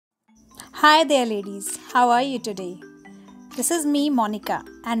Hi there ladies, how are you today? This is me Monica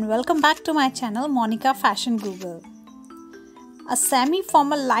and welcome back to my channel Monica Fashion Google. A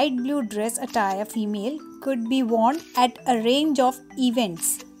semi-formal light blue dress attire female could be worn at a range of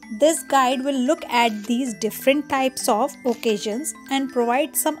events. This guide will look at these different types of occasions and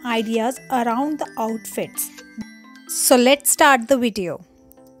provide some ideas around the outfits. So let's start the video.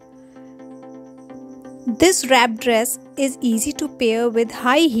 This wrap dress is easy to pair with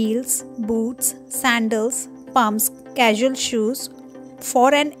high heels, boots, sandals, pumps, casual shoes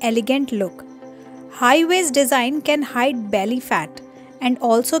for an elegant look. High waist design can hide belly fat and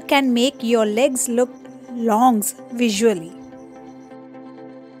also can make your legs look long visually.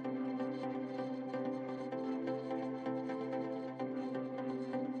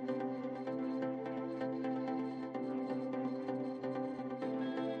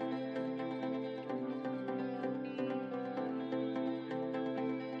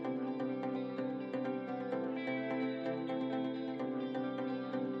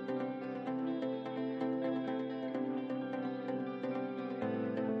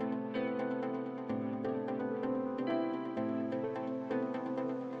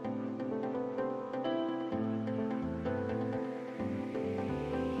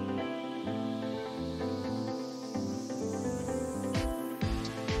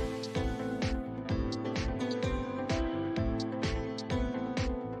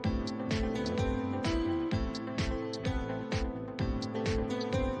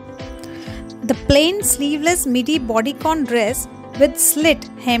 The plain sleeveless midi bodycon dress with slit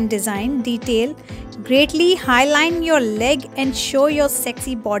hem design detail greatly highlight your leg and show your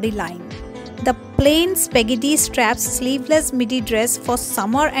sexy body line. The plain spaghetti straps sleeveless midi dress for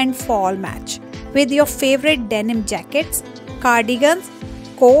summer and fall match with your favorite denim jackets, cardigans,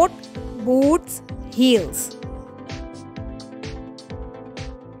 coat, boots, heels.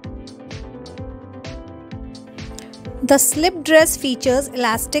 The slip dress features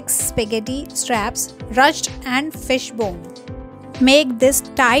elastic spaghetti straps, ruched and fishbone. Make this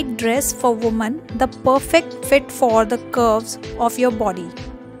tight dress for women the perfect fit for the curves of your body.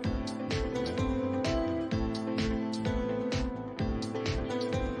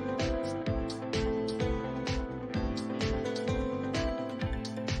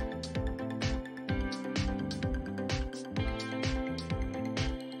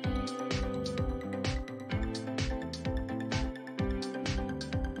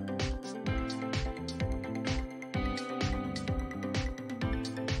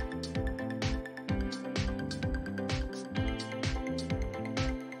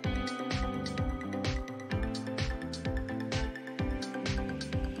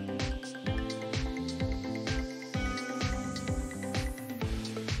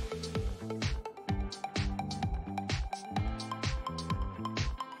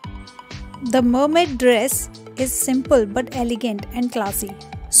 The mermaid dress is simple but elegant and classy,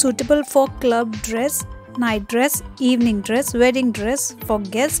 suitable for club dress, night dress, evening dress, wedding dress for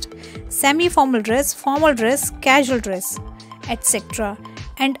guests, semi-formal dress, formal dress, casual dress, etc.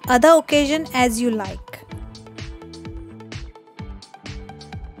 and other occasion as you like.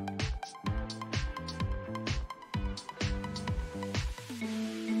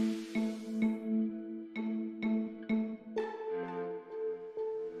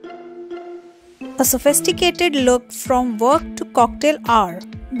 A sophisticated look from work to cocktail hour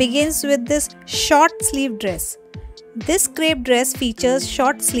begins with this short sleeve dress. This crepe dress features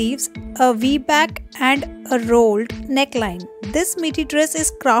short sleeves, a V-back and a rolled neckline. This midi dress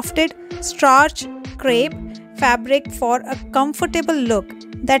is crafted starch crepe fabric for a comfortable look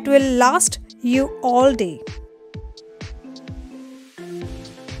that will last you all day.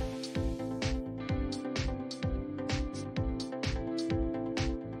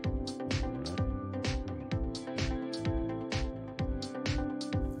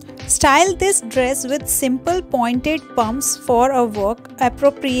 Style this dress with simple pointed pumps for a work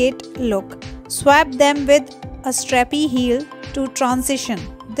appropriate look. Swap them with a strappy heel to transition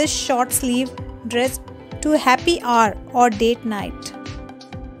this short sleeve dress to happy hour or date night.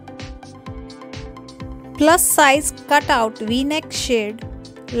 Plus size cut out V-neck shade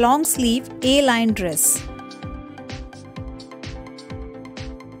long sleeve A-line dress.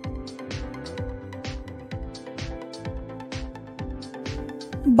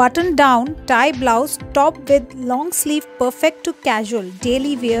 Button down tie blouse top with long sleeve perfect to casual,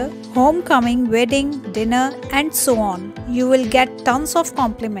 daily wear, homecoming, wedding, dinner and so on. You will get tons of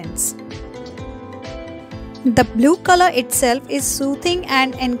compliments. The blue color itself is soothing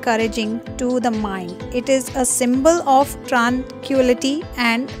and encouraging to the mind. It is a symbol of tranquility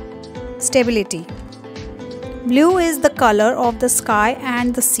and stability. Blue is the color of the sky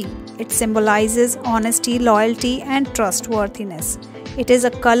and the sea. It symbolizes honesty, loyalty, and trustworthiness. It is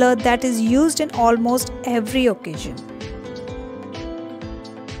a color that is used in almost every occasion.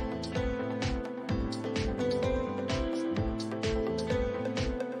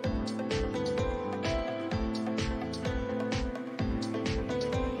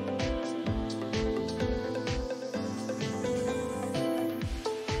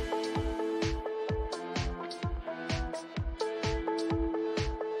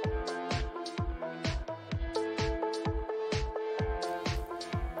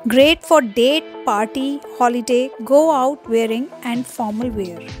 Great for date, party, holiday, go out wearing, and formal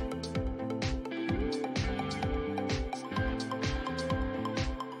wear.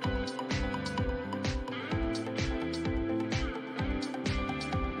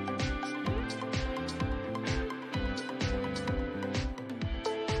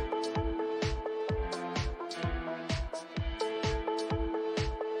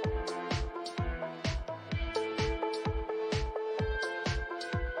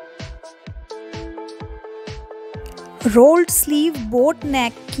 Rolled sleeve, boat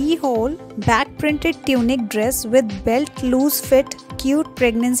neck, keyhole, back printed tunic dress with belt, loose fit, cute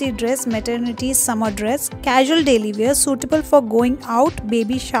pregnancy dress, maternity summer dress, casual daily wear suitable for going out,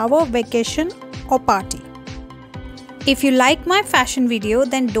 baby shower, vacation or party. If you like my fashion video,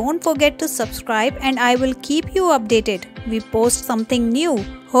 then don't forget to subscribe and I will keep you updated. We post something new.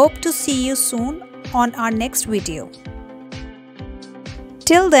 Hope to see you soon on our next video.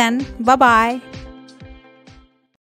 Till then, bye bye.